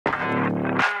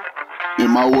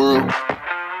in my world,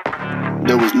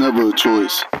 there was never a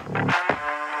choice.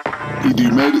 Either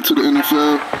you made it to the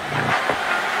NFL,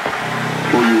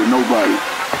 or you were nobody.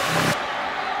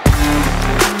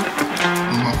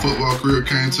 When my football career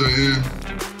came to an end,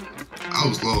 I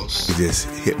was lost. It just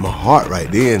hit my heart right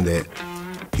then that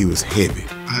he was heavy.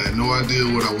 I had no idea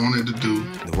what I wanted to do.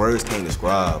 The words can't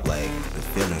describe, like, the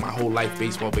feeling. My whole life,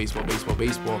 baseball, baseball, baseball,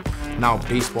 baseball. Now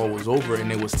baseball was over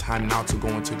and it was time now to go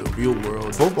into the real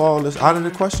world. Football is out of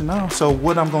the question now, so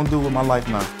what I'm gonna do with my life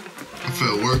now? I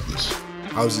felt worthless.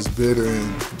 I was just bitter,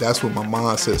 and that's when my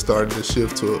mindset started to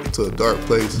shift to a dark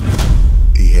place.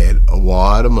 He had a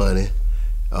wad of money.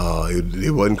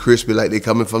 It wasn't crispy like they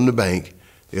coming from the bank.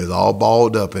 It was all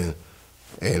balled up, and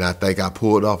I think I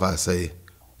pulled off. I say,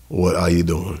 "What are you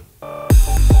doing?"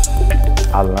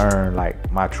 I learned like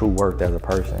my true worth as a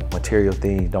person. Material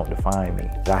things don't define me.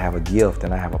 I have a gift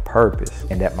and I have a purpose,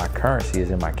 and that my currency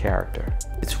is in my character.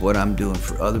 It's what I'm doing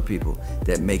for other people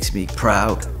that makes me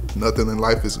proud. Nothing in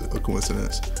life is a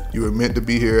coincidence. You were meant to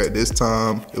be here at this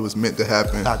time. It was meant to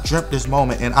happen. I dreamt this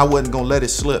moment and I wasn't gonna let it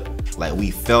slip. Like,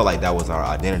 we felt like that was our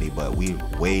identity, but we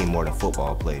way more than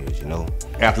football players, you know?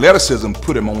 Athleticism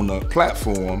put him on the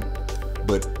platform,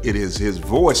 but it is his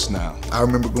voice now. I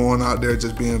remember going out there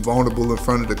just being vulnerable in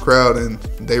front of the crowd, and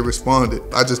they responded.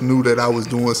 I just knew that I was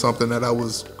doing something that I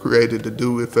was created to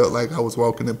do. It felt like I was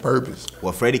walking in purpose.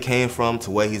 Where Freddie came from to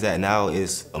where he's at now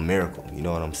is a miracle, you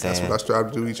know what I'm saying? That's what I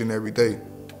strive to do each and every day.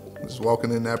 Just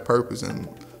walking in that purpose and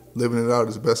living it out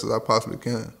as best as I possibly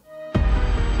can.